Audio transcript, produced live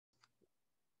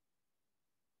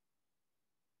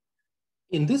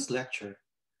In this lecture,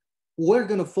 we're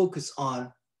going to focus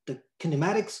on the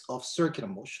kinematics of circular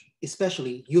motion,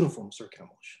 especially uniform circular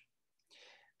motion.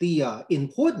 The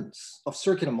importance of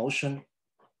circular motion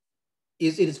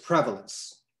is its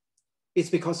prevalence. It's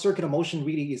because circular motion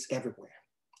really is everywhere,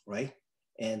 right?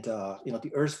 And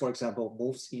the Earth, for example,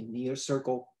 moves in near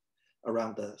circle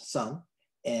around the sun,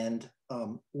 and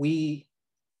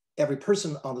every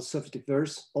person on the surface of the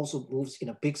Earth also moves in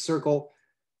a big circle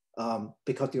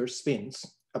because the Earth spins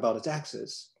about its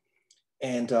axis.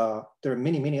 And there are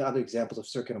many other examples of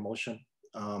circular motion.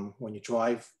 When you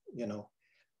drive,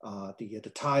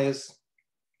 the tires,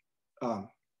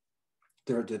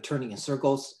 they're turning in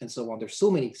circles and so on. There's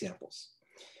so many examples.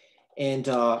 And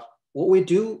what we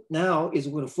do now is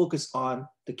we're going to focus on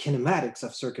the kinematics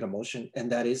of circular motion.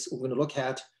 And that is, we're going to look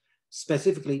at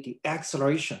specifically the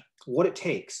acceleration, what it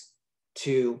takes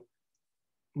to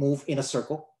move in a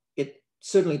circle. It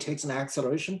certainly takes an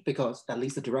acceleration because at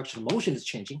least the direction of motion is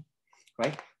changing,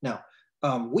 right? Now,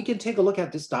 we can take a look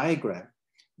at this diagram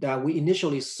that we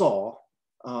initially saw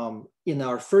in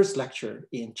our first lecture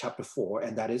in chapter 4,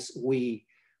 and that is we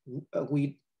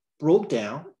broke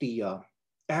down the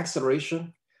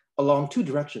acceleration along two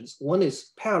directions. One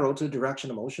is parallel to the direction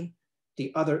of motion.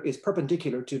 The other is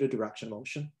perpendicular to the direction of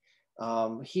motion.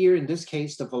 Here in this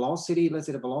case, the velocity, let's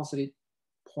say the velocity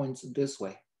points this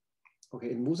way. Okay,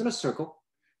 it moves in a circle.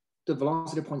 The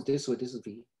velocity points this way, this is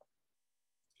v.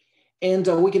 And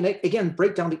we can, again,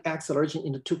 break down the acceleration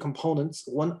into two components,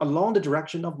 one along the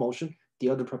direction of motion, the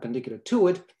other perpendicular to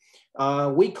it.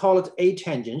 We call it A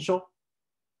tangential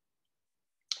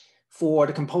for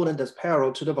the component that's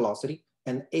parallel to the velocity,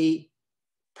 and A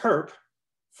perp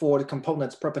for the component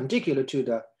that's perpendicular to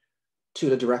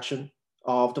the direction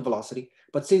of the velocity.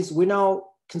 But since we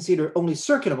now consider only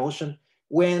circular motion,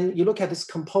 when you look at this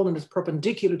component that's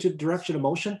perpendicular to the direction of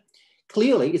motion,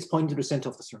 clearly it's pointing to the center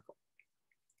of the circle.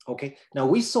 Okay, now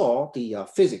we saw the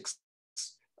physics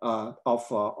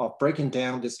of breaking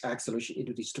down this acceleration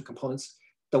into these two components.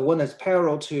 The one that's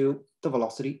parallel to the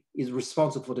velocity is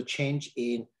responsible for the change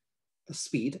in the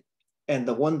speed, and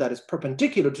the one that is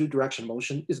perpendicular to direction of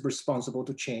motion is responsible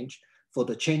to for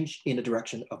the change in the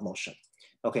direction of motion.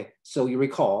 Okay, so you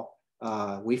recall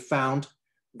we found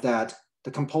that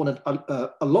the component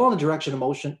along the direction of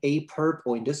motion, A perp,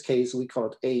 or in this case we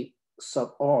call it A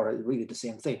sub r, is really the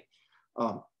same thing.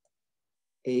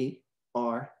 A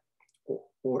r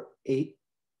or A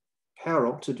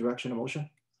parallel to direction of motion,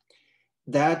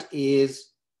 that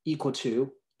is equal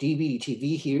to dv dt.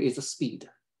 V here is the speed.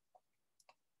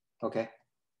 Okay,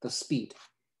 the speed.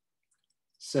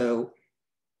 So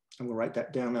I'm gonna write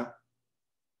that down now.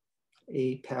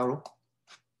 A parallel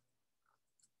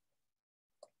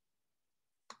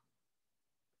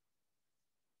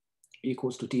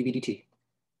equals to dv dt.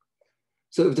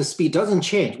 So if the speed doesn't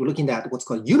change, we're looking at what's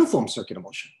called uniform circular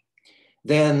motion.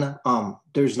 Then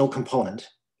there's no component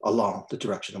along the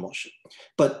direction of motion.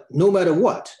 But no matter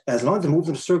what, as long as it moves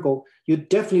in a circle, you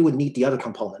definitely would need the other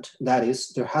component. That is,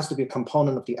 there has to be a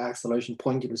component of the acceleration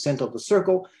pointing to the center of the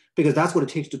circle, because that's what it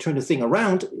takes to turn the thing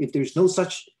around. If there's no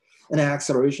such an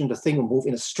acceleration, the thing will move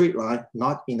in a straight line,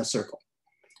 not in a circle.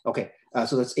 Okay,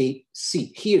 so that's a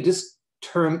C. Here, this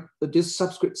term, this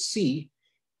subscript C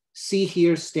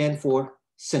here stand for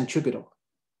centripetal.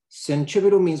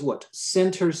 Centripetal means what?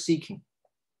 Center seeking.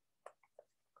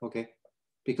 Okay,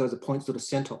 because it points to the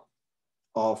center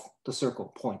of the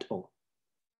circle, point O.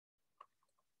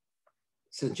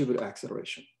 Centripetal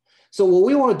acceleration. So what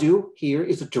we want to do here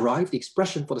is to derive the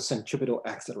expression for the centripetal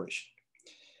acceleration.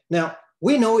 Now,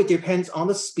 we know it depends on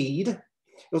the speed. It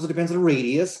also depends on the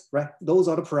radius, right? Those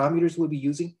are the parameters we'll be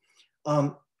using.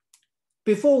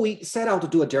 Before we set out to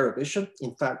do a derivation,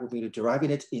 in fact, we'll be deriving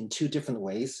it in two different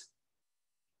ways.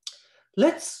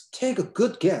 Let's take a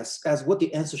good guess as what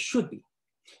the answer should be.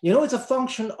 You know, it's a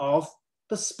function of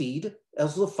the speed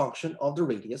as a function of the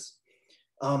radius.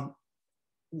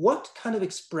 What kind of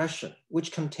expression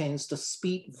which contains the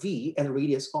speed v and the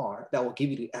radius r that will give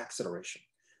you the acceleration?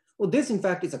 Well, this in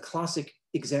fact is a classic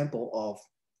example of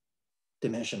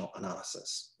dimensional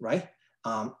analysis, right?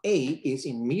 A is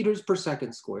in meters per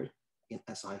second squared in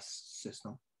SI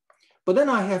system. But then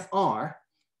I have r,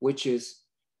 which is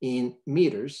in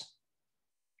meters,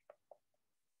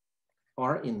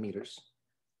 r in meters.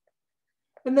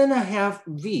 And then I have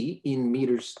v in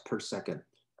meters per second.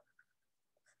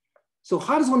 So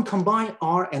how does one combine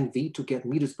r and v to get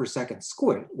meters per second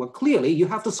squared? Well, clearly you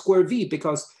have to square v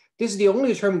because this is the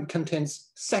only term that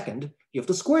contains second. You have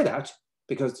to square that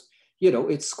because, you know,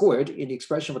 it's squared in the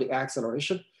expression for the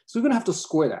acceleration. So we're gonna have to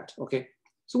square that, okay?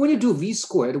 So when you do v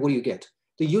squared, what do you get?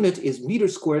 The unit is meter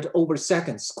squared over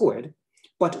second squared.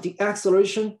 but the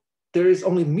acceleration, there is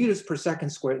only meters per second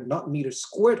squared, not meters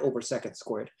squared over second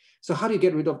squared. So how do you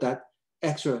get rid of that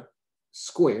extra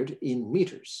squared in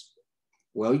meters?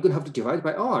 Well, you're gonna have to divide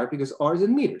by r because r is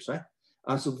in meters, right?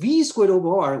 So v squared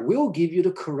over r will give you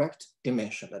the correct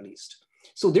dimension at least.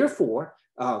 So therefore,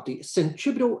 the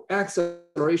centripetal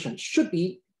acceleration should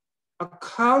be a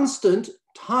constant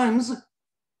times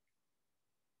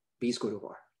v squared over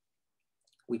r.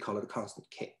 We call it a constant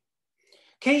k.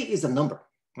 K is a number,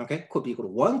 okay? Could be equal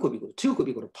to 1, could be equal to 2, could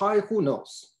be equal to pi, who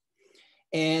knows?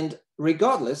 And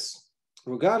regardless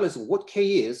of what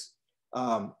k is,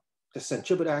 the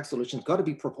centripetal acceleration has got to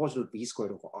be proportional to v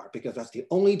squared over r because that's the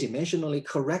only dimensionally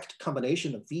correct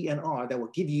combination of v and r that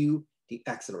will give you the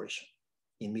acceleration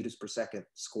in meters per second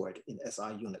squared in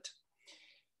SI unit.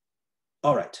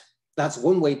 All right, that's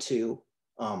one way to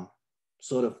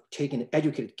sort of take an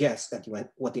educated guess at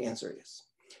what the answer is.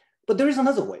 But there is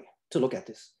another way to look at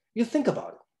this. You think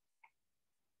about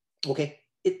it, okay?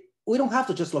 We don't have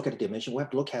to just look at the dimension, we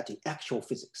have to look at the actual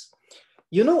physics.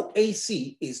 You know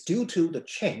AC is due to the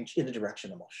change in the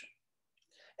direction of motion.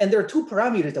 And there are two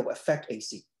parameters that will affect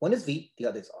AC. One is V, the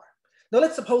other is R. Now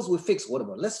let's suppose we fix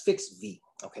whatever, let's fix V,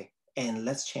 okay? And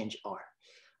let's change R.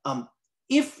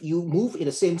 If you move in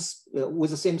the same,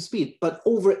 with the same speed, but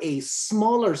over a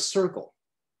smaller circle,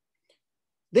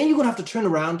 then you're gonna have to turn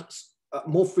around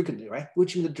more frequently, right?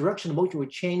 Which means the direction of motion will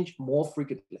change more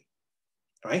frequently,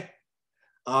 right?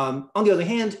 On the other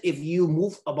hand, if you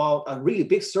move about a really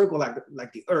big circle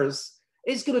like the Earth,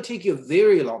 it's gonna take you a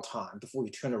very long time before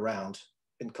you turn around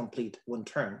and complete one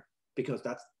turn because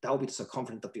that will be the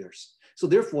circumference of the Earth. So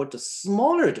therefore, the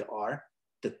smaller the R,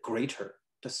 the greater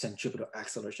the centripetal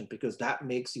acceleration because that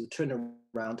makes you turn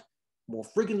around more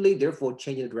frequently, therefore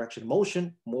changing the direction of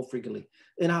motion more frequently.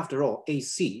 And after all,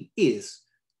 AC is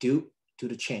due to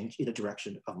the change in the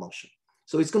direction of motion.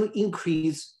 So it's going to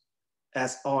increase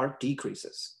as R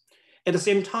decreases. At the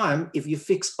same time, if you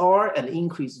fix R and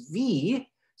increase V,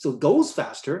 so it goes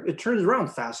faster, it turns around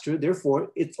faster,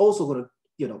 therefore it's also going to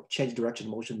change direction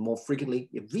of motion more frequently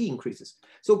if V increases.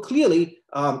 So clearly,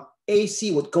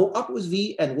 AC would go up with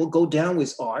V and will go down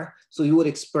with R. So you would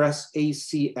express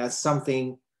AC as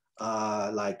something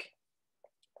like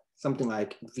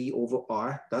V over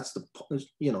R. That's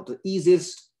the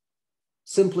easiest,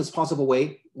 simplest possible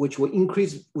way, which will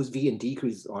increase with V and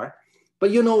decrease with R. But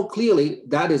clearly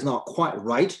that is not quite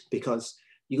right because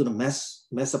you're gonna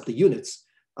mess up the units.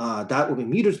 That will be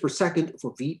meters per second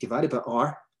for V divided by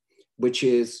R, which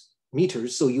is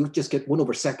meters. So you just get 1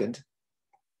 over second.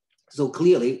 So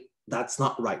clearly that's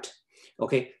not right.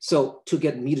 Okay, so to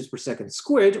get meters per second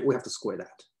squared, we have to square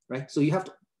that, right? So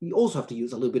you also have to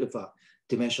use a little bit of a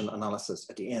dimensional analysis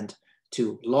at the end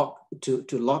to lock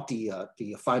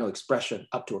the final expression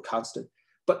up to a constant.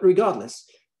 But regardless,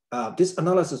 this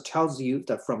analysis tells you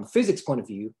that from physics point of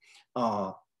view,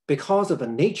 because of the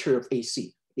nature of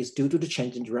AC is due to the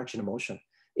change in direction of motion,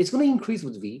 it's going to increase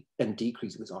with V and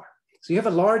decrease with R. So you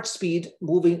have a large speed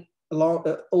moving along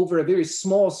over a very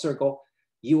small circle,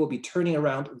 you will be turning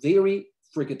around very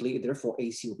frequently, therefore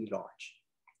AC will be large.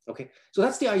 Okay, so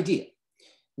that's the idea.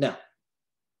 Now,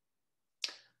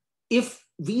 if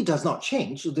V does not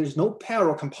change, so there's no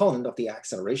parallel component of the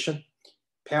acceleration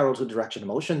parallel to the direction of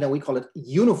motion, then we call it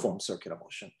uniform circular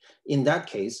motion. In that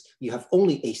case, you have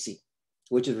only AC,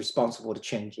 which is responsible for the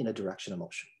change in the direction of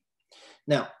motion.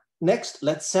 Now, next,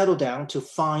 let's settle down to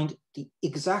find the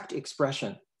exact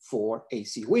expression for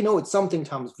AC. We know it's something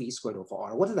times V squared over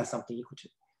R. What is that something equal to?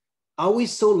 Are we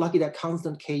so lucky that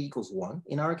constant K equals 1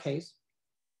 in our case?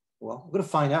 Well, we're gonna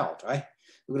find out, right?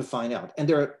 We're gonna find out. And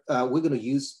we're gonna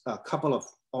use a couple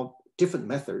of different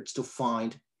methods to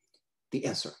find the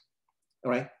answer,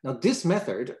 all right? Now this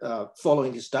method,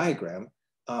 following this diagram,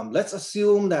 let's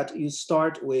assume that you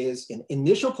start with an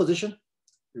initial position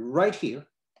right here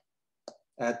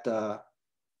at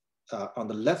on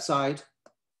the left side,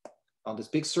 on this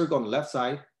big circle on the left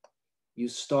side. You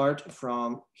start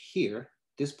from here,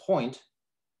 this point,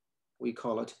 we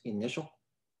call it initial.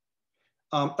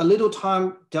 A little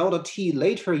time, delta t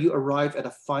later, you arrive at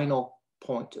a final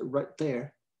point right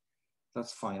there.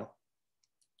 That's final,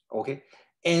 okay?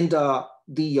 And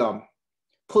the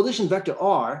position vector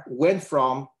r went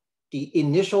from the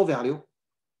initial value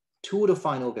to the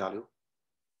final value,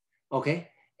 okay?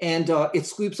 And it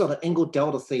sweeps on an angle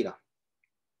delta theta.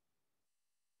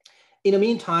 In the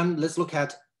meantime, let's look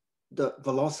at the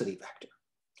velocity vector.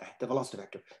 The velocity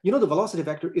vector. You know, the velocity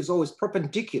vector is always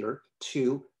perpendicular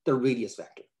to the radius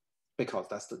vector because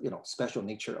that's the special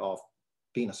nature of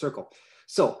being a circle.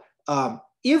 So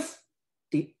if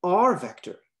the r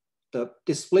vector, the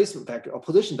displacement vector or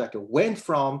position vector, went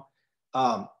from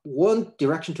one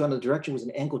direction to another direction with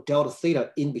an angle delta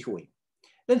theta in between.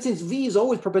 Then since V is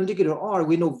always perpendicular to R,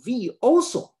 we know V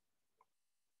also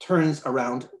turns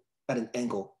around at an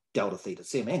angle delta theta,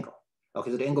 same angle.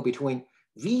 Okay, so the angle between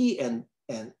V and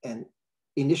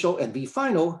initial and V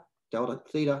final, delta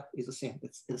theta is the same.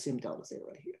 It's the same delta theta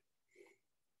right here.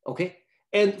 Okay,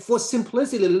 and for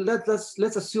simplicity,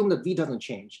 let's assume that V doesn't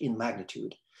change in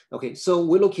magnitude. Okay, so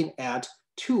we're looking at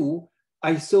two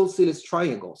isosceles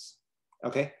triangles.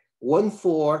 Okay, one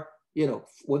for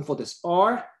this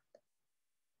R,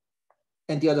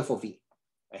 and the other for V.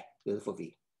 Right? The other for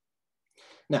V.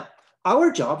 Now,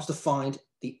 our job is to find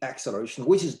the acceleration,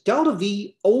 which is delta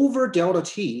V over delta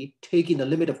T, taking the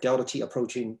limit of delta T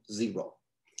approaching 0.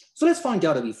 So let's find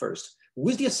delta V first,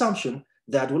 with the assumption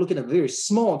that we're looking at a very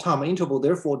small time interval,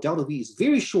 therefore delta V is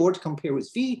very short compared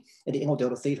with V, and the angle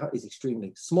delta theta is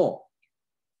extremely small.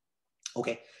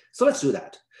 Okay, so let's do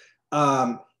that.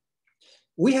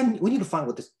 We need to find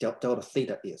what this delta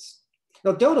theta is.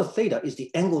 Now, delta theta is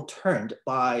the angle turned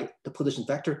by the position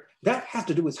vector. That has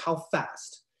to do with how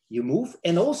fast you move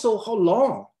and also how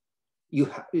long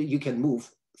you can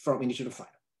move from initial to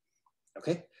final.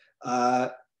 Okay,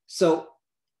 so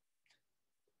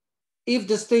if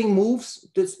this thing moves,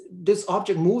 this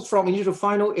object moves from initial to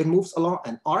final, it moves along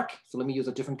an arc. So let me use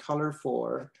a different color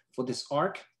for this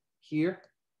arc here.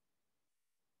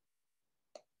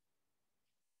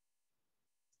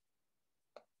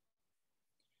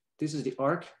 This is the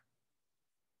arc.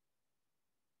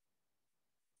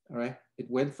 All right, it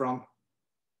went from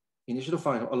initial to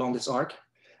final along this arc.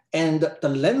 And the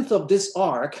length of this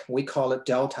arc, we call it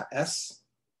delta S,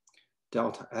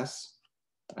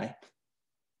 right?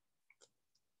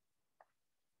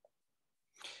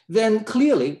 Then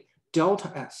clearly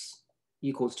delta S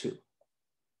equals to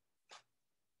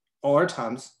R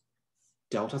times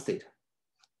delta theta.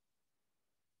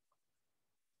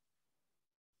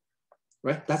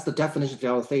 Right? That's the definition of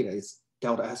delta theta, is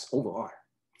delta S over R.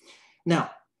 Now,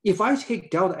 if I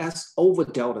take delta S over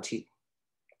delta T,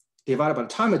 divided by the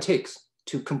time it takes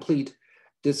to complete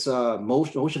this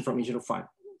motion from initial to final,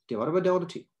 divided by delta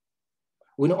T.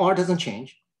 We know R doesn't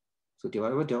change, so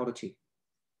divided by delta T.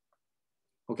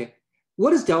 Okay,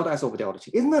 what is delta S over delta T?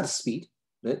 Isn't that the speed,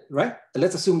 right? And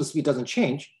let's assume the speed doesn't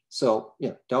change. So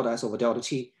yeah, delta S over delta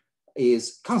T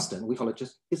is constant. We call it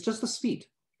it's just the speed.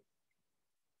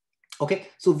 Okay,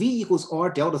 so V equals R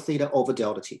delta theta over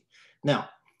delta T. Now,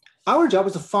 our job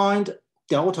is to find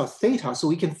delta theta so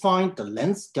we can find the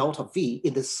length delta V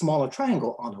in this smaller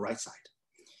triangle on the right side.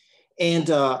 And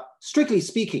strictly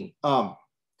speaking,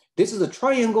 this is a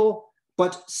triangle,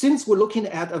 but since we're looking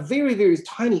at a very, very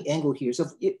tiny angle here, so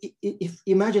if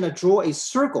imagine I draw a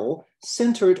circle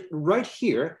centered right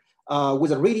here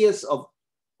with a radius of,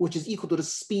 which is equal to the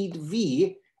speed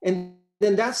V, and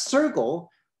then that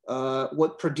circle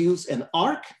would produce an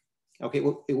arc. Okay,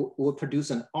 it will produce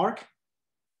an arc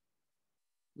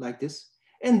like this.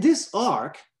 And this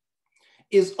arc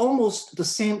is almost the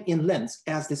same in length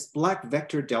as this black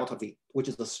vector delta V, which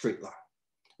is a straight line,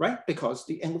 right? Because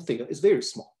the angle theta is very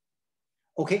small.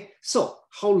 Okay, so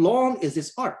how long is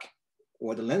this arc?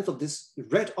 Or the length of this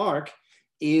red arc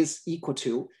is equal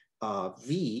to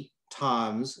V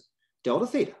times delta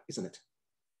theta, isn't it?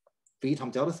 V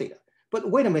times delta theta.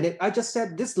 But wait a minute, I just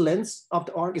said this length of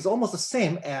the arc is almost the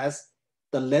same as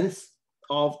the length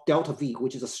of delta V,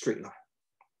 which is a straight line.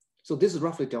 So this is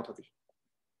roughly delta V.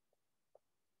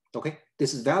 Okay,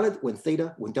 this is valid when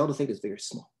delta theta is very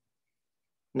small.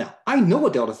 Now, I know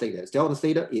what delta theta is. Delta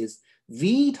theta is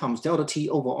V times delta T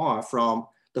over R from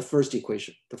the first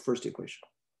equation,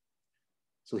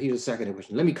 So here's the second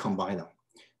equation. Let me combine them.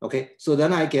 Okay, so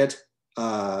then I get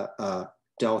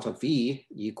delta V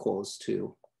equals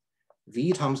to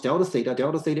V times delta theta.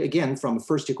 Delta theta, again, from the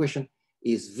first equation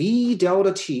is V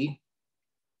delta T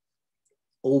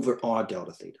over R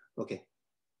delta theta. Okay,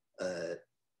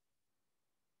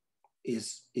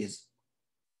 is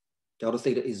delta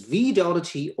theta is V delta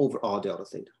T over R delta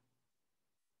theta.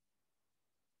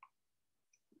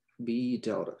 V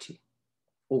delta T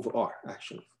over R,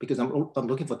 actually, because I'm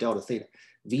looking for delta theta.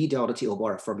 V delta T over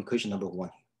R from equation number 1.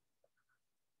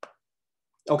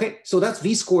 Okay, so that's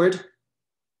V squared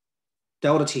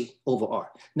delta T over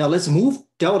R. Now let's move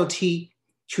delta T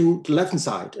to the left-hand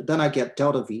side. Then I get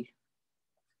delta V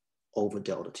over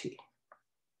delta T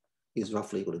is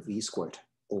roughly equal to V squared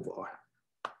over R.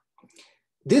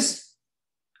 This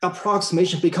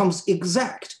approximation becomes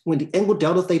exact when the angle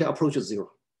delta theta approaches 0.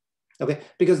 Okay,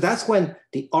 because that's when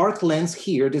the arc length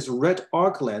here, this red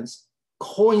arc length,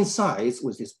 coincides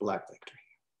with this black vector.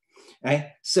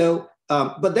 Right? So,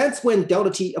 but that's when delta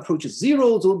T approaches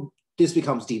 0, so this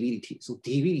becomes dV dt. So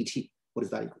dV dt What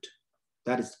is that equal to?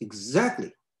 That is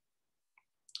exactly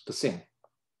the same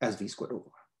as v squared over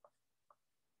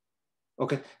r.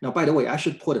 Okay, now by the way, I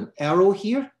should put an arrow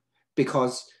here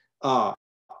because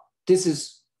this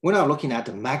is, we're not looking at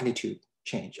the magnitude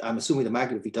change. I'm assuming the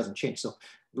magnitude of v doesn't change. So I'm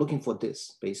looking for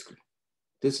this basically.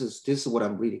 This is what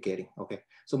I'm really getting, okay?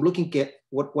 So I'm looking at,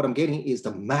 what I'm getting is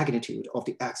the magnitude of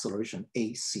the acceleration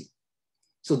AC.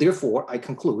 So therefore, I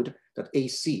conclude that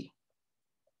AC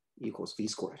equals v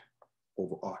squared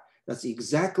over r. That's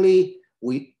exactly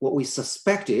what we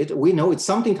suspected. We know it's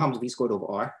something times v squared over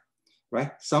r,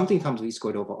 right? Something times v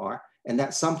squared over r, and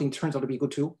that something turns out to be equal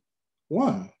to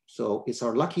 1. So it's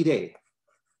our lucky day.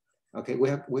 Okay, we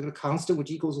have a constant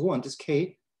which equals 1. This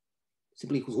k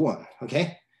simply equals 1,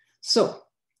 okay? So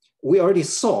we already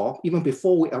saw, even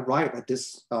before we arrive at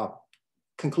this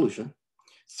conclusion,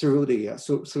 through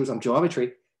some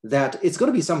geometry, that it's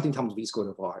going to be something times v squared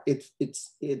over r.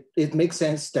 It makes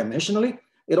sense dimensionally.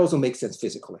 It also makes sense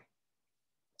physically.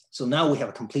 So now we have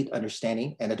a complete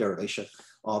understanding and a derivation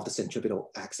of the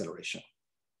centripetal acceleration.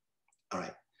 All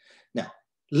right. Now,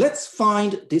 let's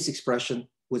find this expression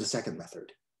with a second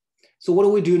method. So what do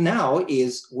we do now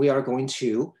is we are going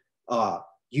to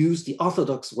use the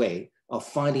orthodox way of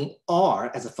finding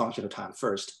r as a function of time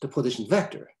first, the position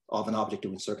vector of an object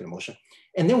doing circular motion.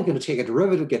 And then we're going to take a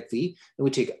derivative to get v, and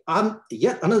we take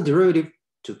yet another derivative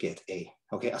to get a,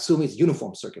 okay? Assuming it's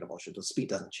uniform circular motion, the speed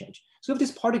doesn't change. So we have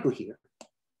this particle here,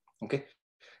 okay?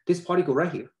 This particle right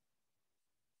here.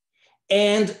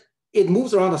 And it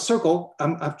moves around a circle.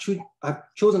 I've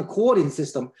chosen a coordinate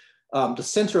system. The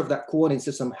center of that coordinate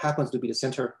system happens to be the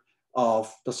center of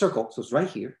the circle. So it's right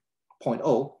here, point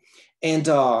O. And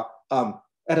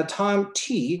at a time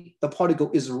t, the particle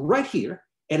is right here,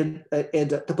 and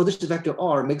the position vector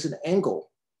r makes an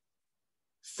angle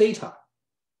theta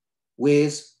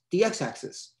with the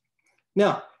x-axis.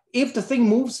 Now, if the thing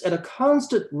moves at a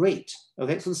constant rate,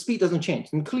 okay, so the speed doesn't change,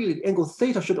 and clearly the angle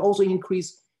theta should also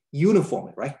increase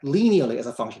uniformly, right, linearly as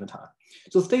a function of time.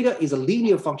 So theta is a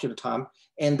linear function of time,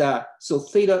 and so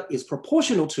theta is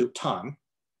proportional to time,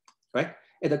 right?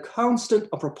 At a constant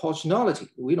of proportionality,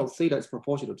 we know theta is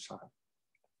proportional to time.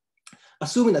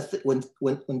 Assuming that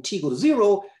when t equals to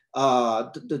 0,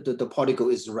 the particle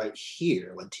is right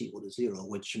here when t equals to 0,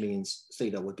 which means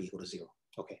theta would be equal to 0.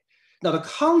 Okay. Now the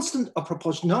constant of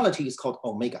proportionality is called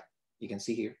omega. You can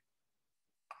see here,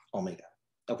 omega.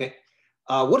 Okay.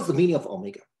 What is the meaning of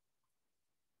omega?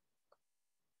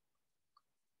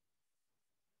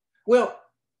 Well,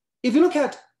 if you look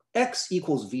at x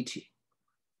equals vt,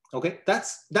 okay,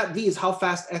 that v is how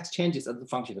fast x changes as a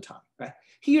function of time, right?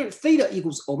 Here, theta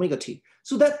equals omega t.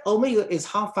 So that omega is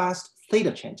how fast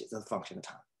theta changes as a function of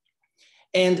time.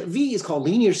 And v is called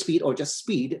linear speed or just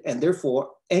speed, and therefore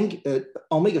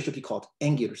omega should be called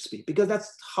angular speed because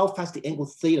that's how fast the angle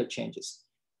theta changes,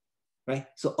 right?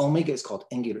 So omega is called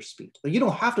angular speed. But you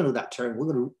don't have to know that term.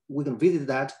 We're gonna visit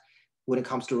that when it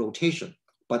comes to rotation,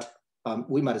 but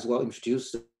we might as well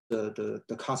introduce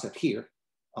the concept here.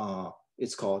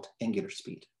 It's called angular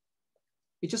speed.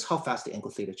 It's just how fast the angle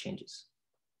theta changes.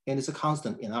 And it's a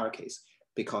constant in our case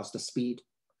because the speed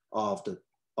of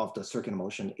the circular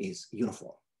motion is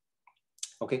uniform.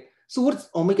 Okay, so what is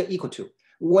omega equal to?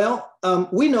 Well,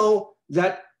 we know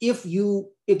that if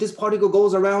this particle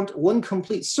goes around one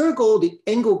complete circle, the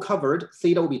angle covered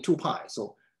theta will be 2 pi.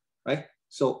 So, right?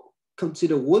 So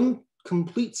consider one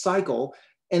complete cycle,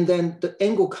 and then the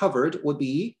angle covered would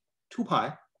be 2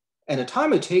 pi. And the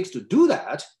time it takes to do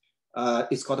that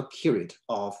is called a period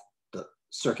of the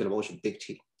circular motion, big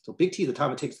T. So big T is the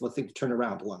time it takes for the thing to turn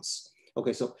around once.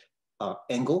 Okay, so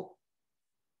angle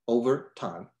over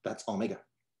time, that's omega.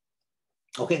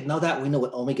 Okay, now that we know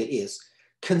what omega is,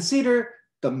 consider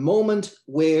the moment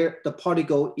where the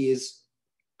particle is,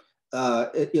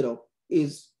 the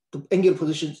angular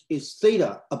position is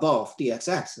theta above the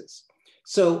x-axis.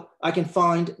 So I can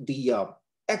find the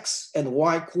x and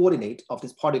y coordinate of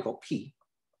this particle P.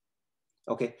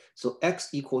 Okay, so x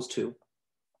equals to,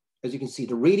 as you can see,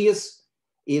 the radius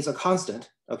is a constant.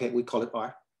 Okay, we call it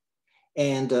r,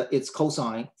 and it's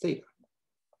cosine theta.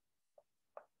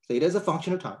 Theta is a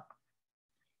function of time.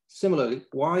 Similarly,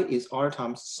 y is r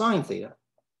times sine theta.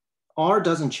 R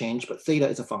doesn't change, but theta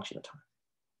is a function of time.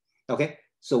 Okay,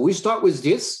 so we start with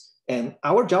this, and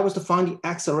our job is to find the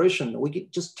acceleration. We can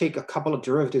just take a couple of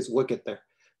derivatives, work it there.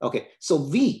 Okay, so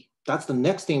v, that's the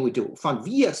next thing we do. Find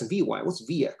vx and vy. What's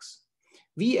vx?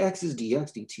 Vx is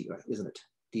dx dt, right? Isn't it?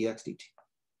 Dx dt.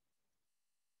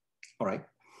 All right.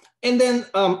 And then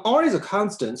r is a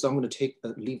constant, so I'm going to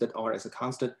leave that r as a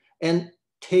constant and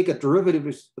take a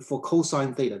derivative for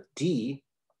cosine theta, d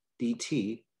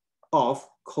dt of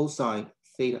cosine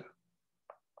theta.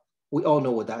 We all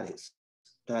know what that is.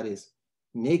 That is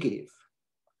negative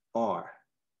r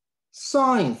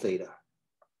sine theta,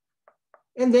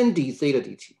 and then d theta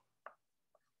dt.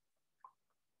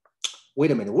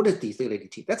 Wait a minute, what is d theta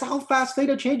dt? That's how fast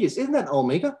theta changes. Isn't that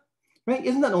omega? Right?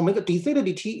 Isn't that omega? D theta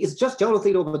dt is just delta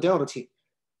theta over delta t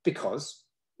because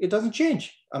it doesn't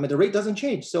change. I mean, the rate doesn't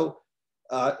change. So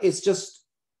it's just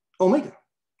omega,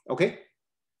 okay?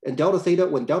 And delta theta,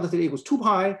 when delta theta equals 2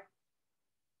 pi,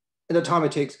 and the time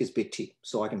it takes is big T.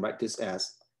 So I can write this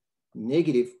as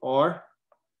negative r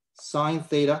sine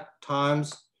theta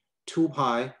times 2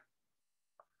 pi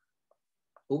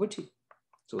over t.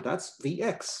 So that's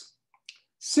Vx.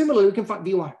 Similarly, we can find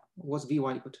Vy. What's Vy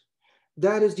equal to?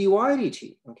 That is dy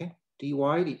dt, okay? Dy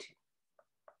dt.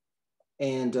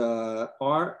 And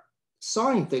r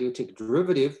sine theta, take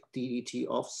derivative ddt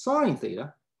of sine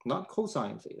theta, not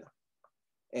cosine theta.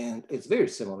 And it's very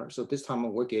similar. So this time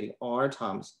we're getting r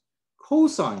times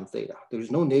cosine theta. There's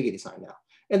no negative sign now.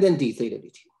 And then d theta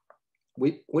dt.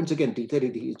 Once again, d theta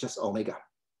dt is just omega.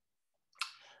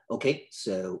 Okay,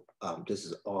 so this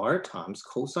is r times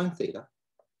cosine theta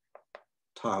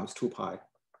times 2 pi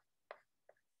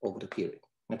over the period.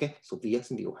 Okay, so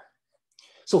Vx and Vy.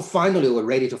 So finally, we're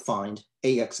ready to find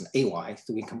Ax and Ay,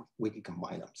 so we can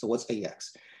combine them. So what's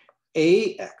Ax?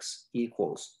 Ax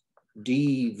equals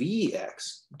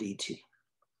dVx dt.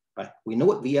 Right? We know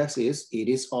what Vx is. It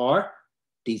is r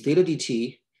d theta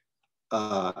dt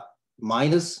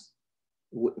minus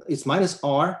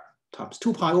r times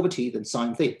 2 pi over t, then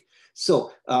sine theta.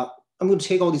 So I'm going to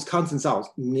take all these constants out.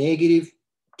 Negative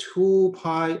 2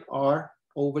 pi r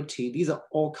over t. These are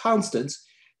all constants.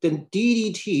 Then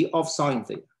d dt of sine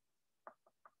theta.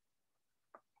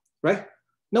 Right?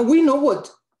 Now we know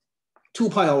what 2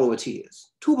 pi r over t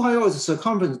is. 2 pi r is the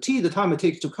circumference t, the time it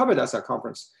takes to cover that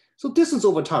circumference. So distance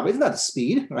over time, isn't that the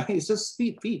speed, right? It's just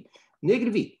speed, v,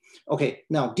 negative v. Okay,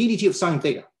 now d dt of sine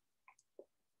theta.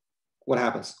 What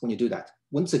happens when you do that?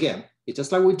 Once again, it's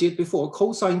just like we did before,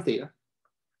 cosine theta.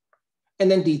 And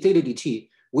then d theta dt,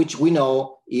 which we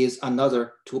know is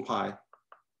another 2 pi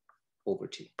over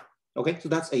t. Okay, so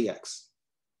that's Ax.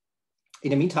 In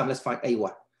the meantime, let's find Ay.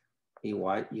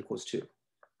 Ay equals to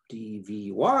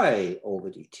dVy over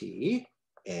dt,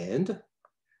 and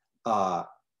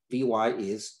Vy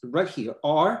is right here,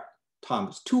 r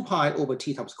times 2 pi over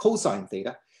t times cosine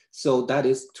theta. So that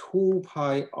is 2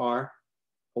 pi r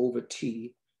over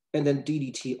t, and then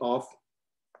d dt of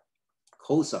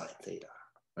cosine theta,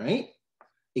 right?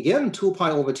 Again, 2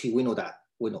 pi over t, we know that.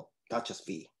 We know, that's just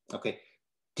v, okay?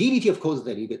 d dt of cosine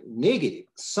theta, you get negative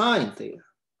sine theta,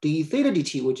 d theta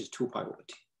dt, which is 2 pi over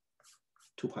t.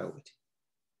 2 pi over t.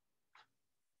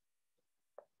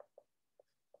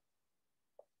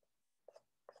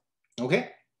 Okay,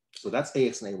 so that's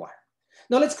Ax and Ay.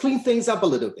 Now let's clean things up a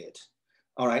little bit.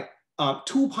 All right,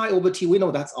 2 pi over t, we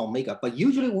know that's omega, but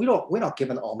usually we're not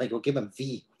given omega, we're given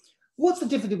v. What's the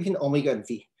difference between omega and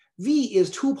v? V is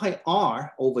 2 pi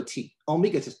r over t.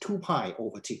 Omega is 2 pi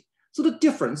over t. So the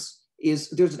difference is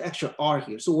there's an extra r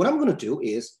here. So what I'm going to do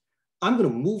is I'm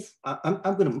going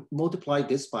to multiply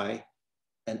this by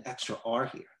an extra r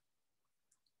here.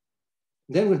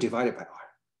 Then we're going to divide it by r.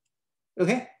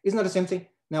 Okay, isn't that the same thing?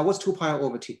 Now what's 2 pi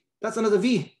over t? That's another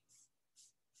v.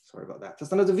 Sorry about that.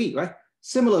 That's another v, right?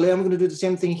 Similarly, I'm going to do the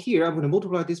same thing here. I'm going to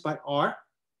multiply this by r.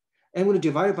 And I'm going to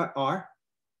divide it by r.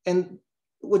 And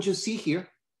what you see here,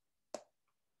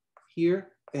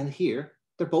 and here,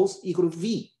 they're both equal to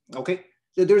v, okay?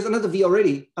 So there's another v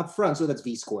already up front, so that's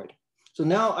v squared. So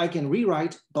now I can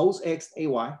rewrite both x,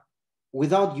 ay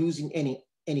without using any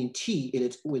t in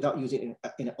it, without using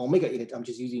an omega in it. I'm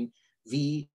just using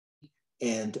v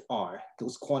and r.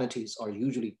 Those quantities are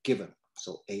usually given.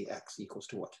 So ax equals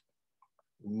to what?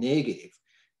 Negative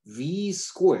v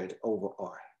squared over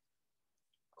r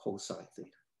cosine theta.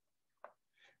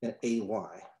 And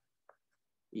ay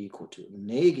equal to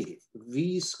negative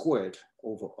v squared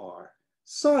over r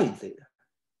sine theta.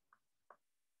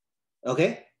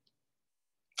 Okay,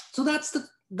 so that's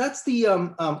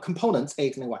the components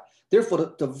ax and ay.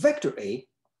 Therefore, the vector a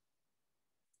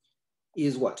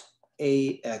is what?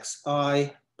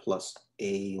 Axi plus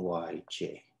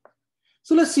ayj.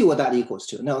 So let's see what that equals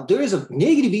to. Now there is a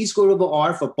negative v squared over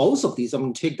r for both of these. I'm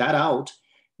going to take that out.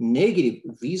 Negative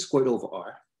v squared over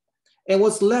r. And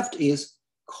what's left is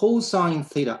cosine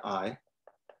theta I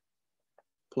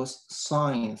plus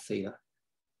sine theta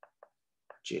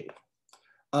j.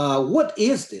 What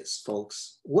is this,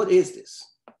 folks? What is this?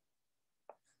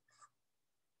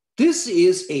 This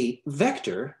is a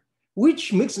vector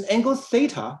which makes an angle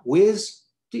theta with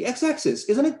the x-axis,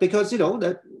 isn't it? Because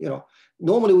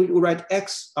normally we write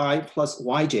xi plus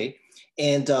yj,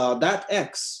 and that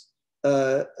x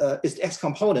is the x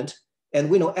component, and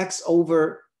we know x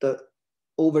over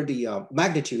the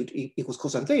magnitude equals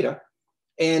cosine theta.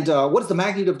 And what is the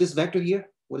magnitude of this vector here?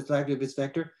 What is the magnitude of this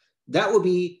vector? That would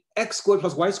be x squared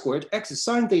plus y squared. X is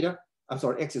sine theta. I'm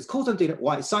sorry, x is cosine theta,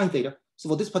 y is sine theta. So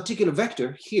for this particular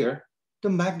vector here, the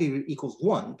magnitude equals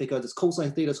 1 because it's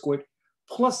cosine theta squared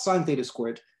plus sine theta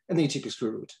squared, and then you take the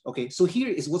square root. Okay, so here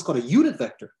is what's called a unit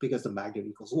vector because the magnitude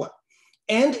equals 1.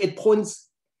 And it points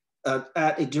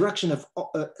at a direction of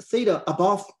theta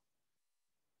above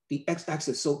the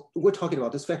x-axis. So we're talking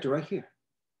about this vector right here.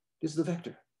 This is the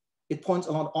vector. It points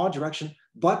along r direction,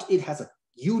 but it has a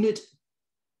unit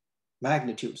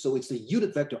magnitude. So it's the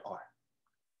unit vector r.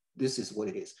 This is what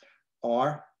it is.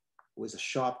 R with a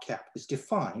sharp cap is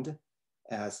defined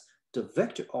as the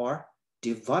vector r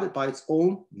divided by its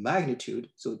own magnitude.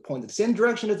 So it points in the same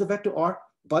direction as the vector r,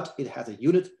 but it has a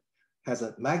unit, has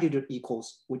a magnitude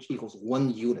which equals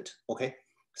 1 unit, okay?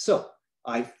 So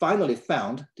I finally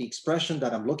found the expression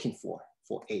that I'm looking for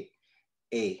A.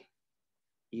 A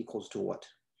equals to what?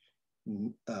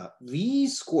 V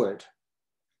squared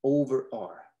over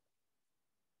R.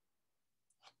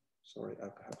 Sorry, I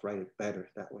have to write it better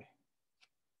that way.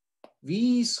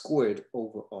 V squared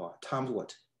over R times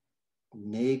what?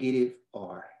 Negative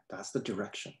R. That's the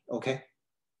direction, okay?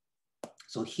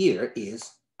 So here is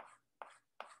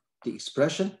the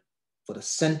expression for the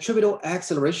centripetal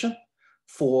acceleration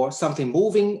for something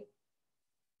moving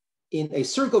in a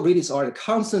circle radius r at a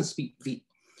constant speed v.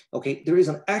 Okay, there is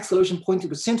an acceleration pointing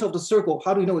to the center of the circle.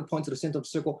 How do we know it points to the center of the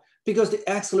circle? Because the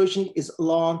acceleration is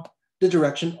along the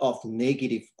direction of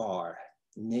negative r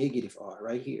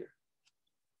right here.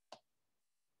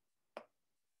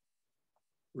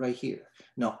 Right here.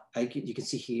 Now, you can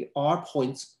see here, r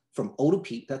points from O to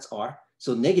P, that's r.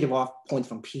 So negative r points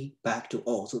from P back to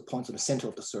O, so it points to the center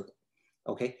of the circle,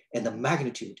 okay? And the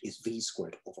magnitude is V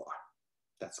squared over R.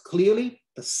 That's clearly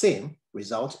the same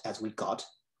result as we got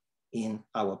in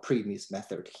our previous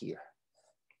method here.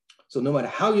 So no matter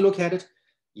how you look at it,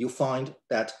 you find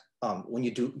that when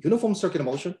you do uniform circular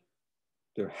motion,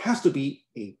 there has to be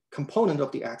a component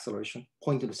of the acceleration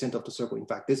pointing to the center of the circle. In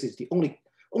fact, this is the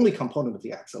only component of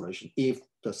the acceleration if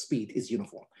the speed is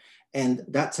uniform. And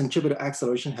that centripetal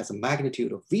acceleration has a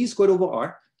magnitude of V squared over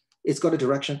R. It's got a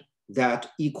direction that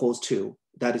equals to,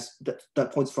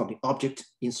 that points from the object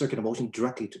in circular motion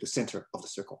directly to the center of the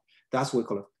circle. That's what we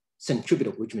call it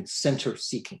centripetal, which means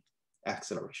center-seeking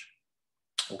acceleration,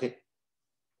 okay?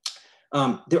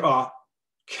 There are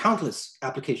countless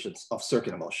applications of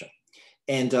circular motion.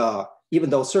 And even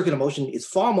though circular motion is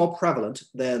far more prevalent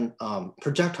than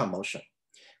projectile motion,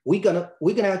 we're gonna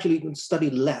actually study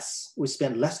less. We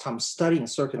spend less time studying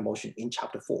circular motion in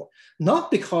chapter 4, not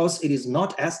because it is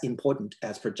not as important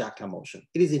as projectile motion.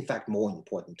 It is in fact more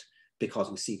important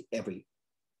because we see it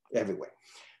everywhere.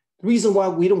 The reason why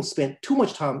we don't spend too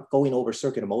much time going over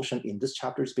circular motion in this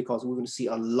chapter is because we're going to see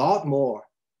a lot more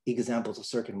examples of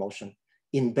circular motion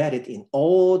embedded in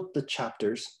all the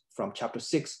chapters from chapter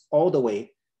 6 all the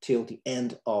way till the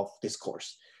end of this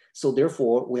course. So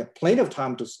therefore, we have plenty of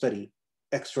time to study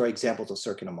extra examples of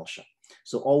circular motion.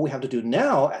 So all we have to do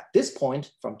now at this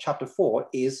point from chapter 4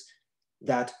 is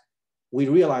that we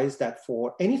realize that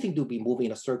for anything to be moving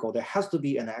in a circle, there has to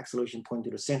be an acceleration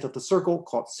pointing to the center of the circle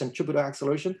called centripetal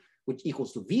acceleration, which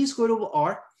equals to V squared over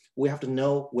R. We have to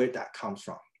know where that comes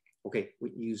from. Okay,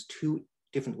 we use 2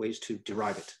 different ways to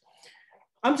derive it.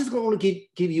 I'm just going to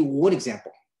give you one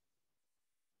example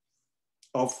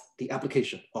of the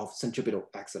application of centripetal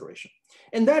acceleration.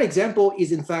 And that example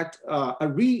is in fact a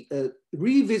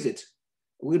revisit.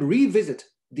 We'll revisit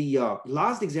the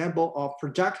last example of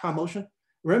projectile motion.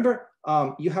 Remember,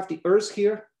 you have the Earth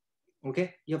here,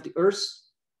 okay? You have the Earth.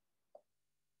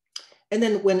 And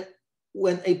then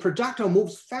when a projectile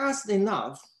moves fast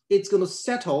enough, it's gonna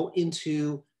settle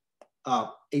into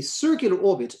a circular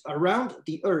orbit around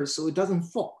the Earth so it doesn't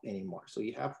fall anymore. So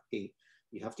you have the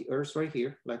Earth right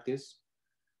here, like this.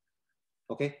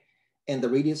 Okay, and the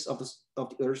radius of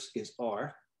the Earth is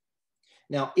r.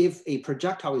 Now, if a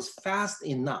projectile is fast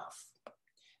enough,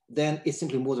 then it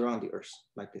simply moves around the Earth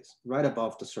like this, right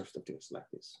above the surface of the Earth, like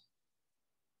this.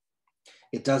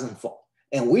 It doesn't fall.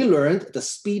 And we learned the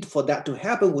speed for that to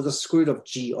happen was the square root of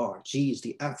gr. G is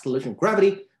the acceleration of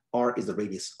gravity, r is the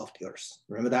radius of the Earth.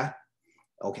 Remember that?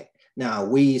 Okay, now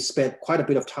we spent quite a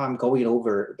bit of time going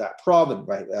over that problem,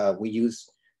 right? We use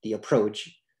the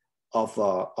approach of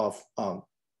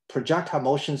projectile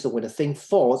motion. So when a thing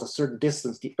falls a certain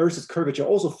distance, the Earth's curvature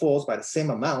also falls by the same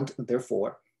amount, and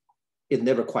therefore it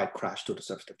never quite crashed to the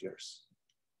surface of the Earth.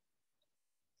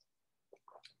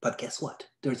 But guess what?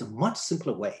 There's a much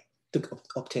simpler way to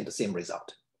obtain the same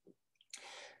result.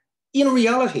 In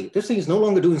reality, this thing is no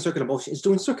longer doing circular motion, it's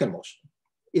doing circular motion.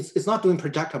 It's not doing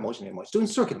projectile motion anymore, it's doing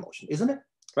circular motion, isn't it?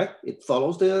 Right? It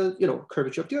follows the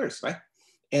curvature of the Earth, right?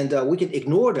 And we can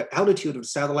ignore the altitude of the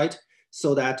satellite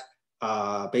so that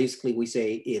basically we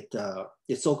say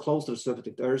it's so close to the surface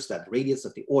of the Earth that the radius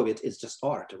of the orbit is just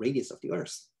r, the radius of the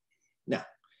Earth. Now,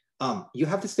 you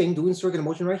have this thing doing circular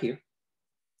motion right here.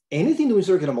 Anything doing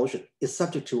circular motion is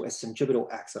subject to a centripetal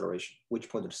acceleration, which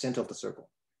point to the center of the circle.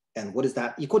 And what is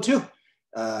that equal to?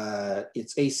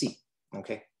 It's AC,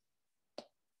 okay?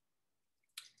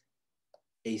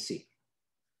 AC,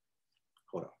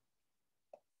 hold on.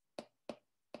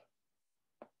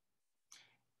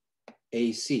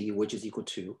 AC, which is equal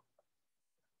to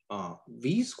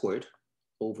V squared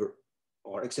over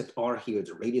R, except R here is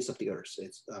the radius of the Earth.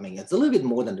 It's a little bit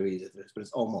more than the radius of the Earth, but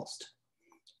it's almost,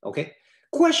 okay?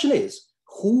 Question is,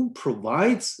 who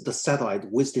provides the satellite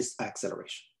with this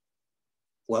acceleration?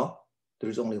 Well,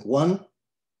 there's only one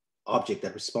object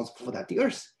that's responsible for that, the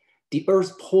Earth. The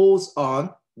Earth pulls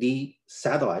on the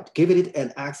satellite, giving it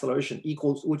an acceleration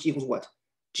which equals what?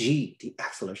 G, the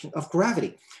acceleration of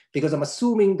gravity. Because I'm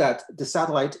assuming that the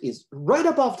satellite is right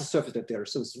above the surface of the Earth,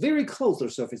 so it's very close to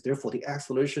the surface, therefore the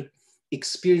acceleration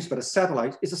experienced by the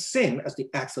satellite is the same as the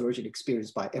acceleration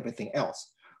experienced by everything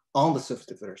else on the surface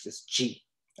of the Earth, is G,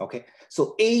 okay?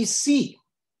 So AC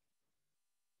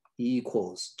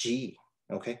equals G,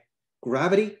 okay?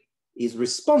 Gravity is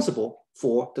responsible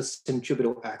for the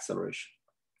centripetal acceleration.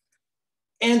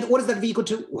 And what is that V equal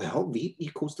to? Well, V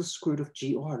equals the square root of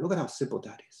GR. Look at how simple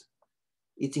that is.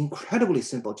 It's incredibly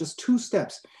simple, just 2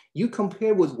 steps. You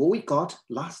compare with what we got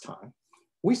last time.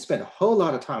 We spent a whole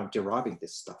lot of time deriving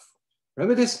this stuff.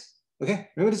 Remember this? Okay,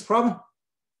 remember this problem,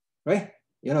 right?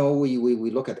 We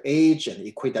look at h and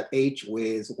equate that h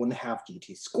with 1/2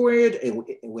 gt squared, and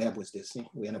we end up with this.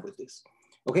 We end up with this.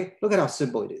 Okay, look at how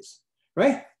simple it is,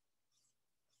 right?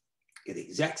 Get the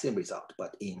exact same result,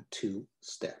 but in 2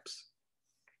 steps.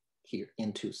 Here,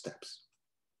 in 2 steps.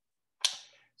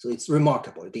 So it's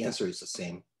remarkable. The answer is the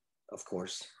same, of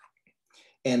course.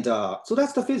 And so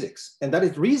that's the physics. And that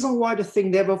is the reason why the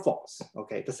thing never falls,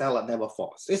 okay? The satellite never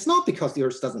falls. It's not because the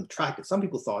Earth doesn't attract it. Some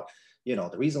people thought,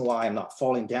 the reason why I'm not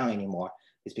falling down anymore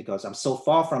is because I'm so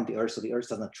far from the Earth, so the Earth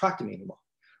doesn't attract me anymore.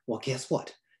 Well, guess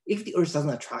what? If the Earth doesn't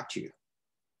attract you,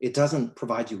 it doesn't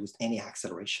provide you with any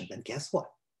acceleration, then guess what?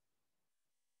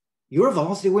 Your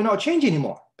velocity will not change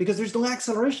anymore because there's no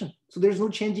acceleration. So there's no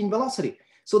change in velocity.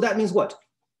 So that means what?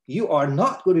 You are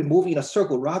not going to be moving in a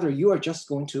circle. Rather, you are just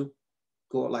going to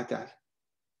go like that,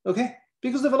 okay?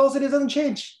 Because the velocity doesn't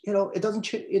change. It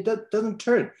doesn't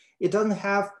turn. It doesn't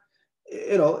have,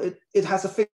 it has a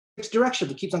fixed direction.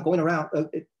 It keeps on going around.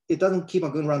 It doesn't keep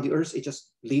on going around the Earth. It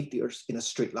just leaves the Earth in a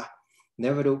straight line,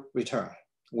 never to return.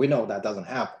 We know that doesn't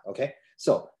happen, okay?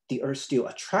 So the Earth still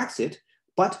attracts it,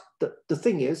 but the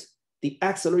thing is, the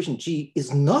acceleration G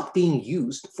is not being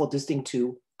used for this thing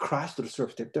to crash to the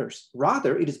surface of the Earth.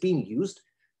 Rather, it is being used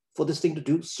for this thing to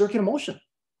do circular motion.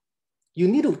 You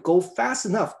need to go fast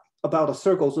enough about a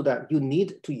circle so that you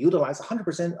need to utilize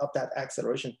 100% of that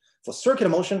acceleration for circular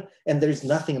motion, and there's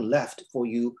nothing left for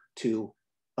you to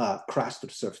crash to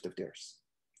the surface of the Earth.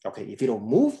 Okay, if you don't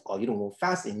move or you don't move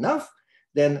fast enough,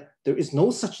 then there is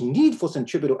no such need for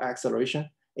centripetal acceleration,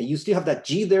 and you still have that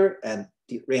G there, and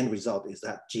the end result is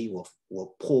that G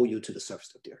will pull you to the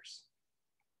surface of the Earth.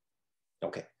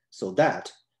 Okay, so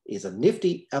that is a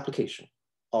nifty application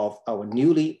of our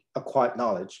newly acquired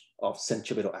knowledge of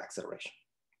centripetal acceleration.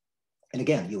 And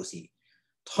again, you will see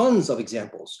tons of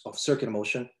examples of circular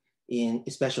motion,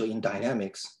 especially in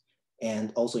dynamics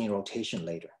and also in rotation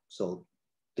later. So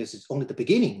this is only the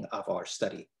beginning of our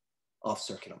study of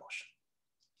circular motion.